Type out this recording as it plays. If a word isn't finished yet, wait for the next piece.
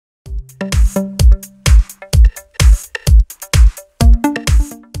Here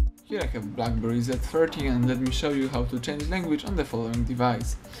I have BLACKBERRY Z30 and let me show you how to change language on the following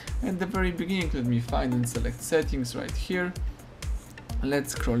device. At the very beginning, let me find and select settings right here.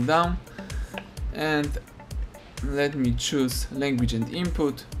 Let's scroll down and let me choose language and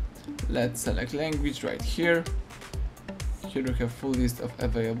input. Let's select language right here. Here we have full list of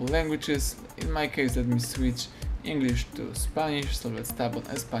available languages. In my case, let me switch English to Spanish, so let's tap on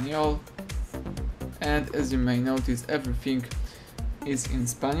Español. And as you may notice, everything is in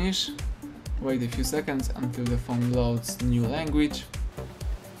Spanish. Wait a few seconds until the phone loads new language.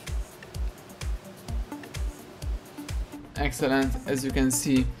 Excellent, as you can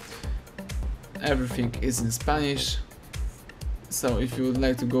see, everything is in Spanish. So if you would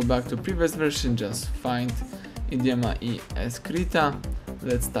like to go back to previous version, just find idioma y escrita.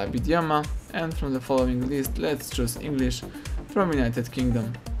 Let's type idioma, and from the following list, let's choose English from United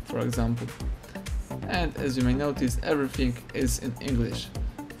Kingdom, for example. And as you may notice, everything is in English.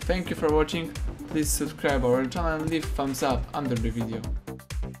 Thank you for watching. Please subscribe our channel and leave thumbs up under the video.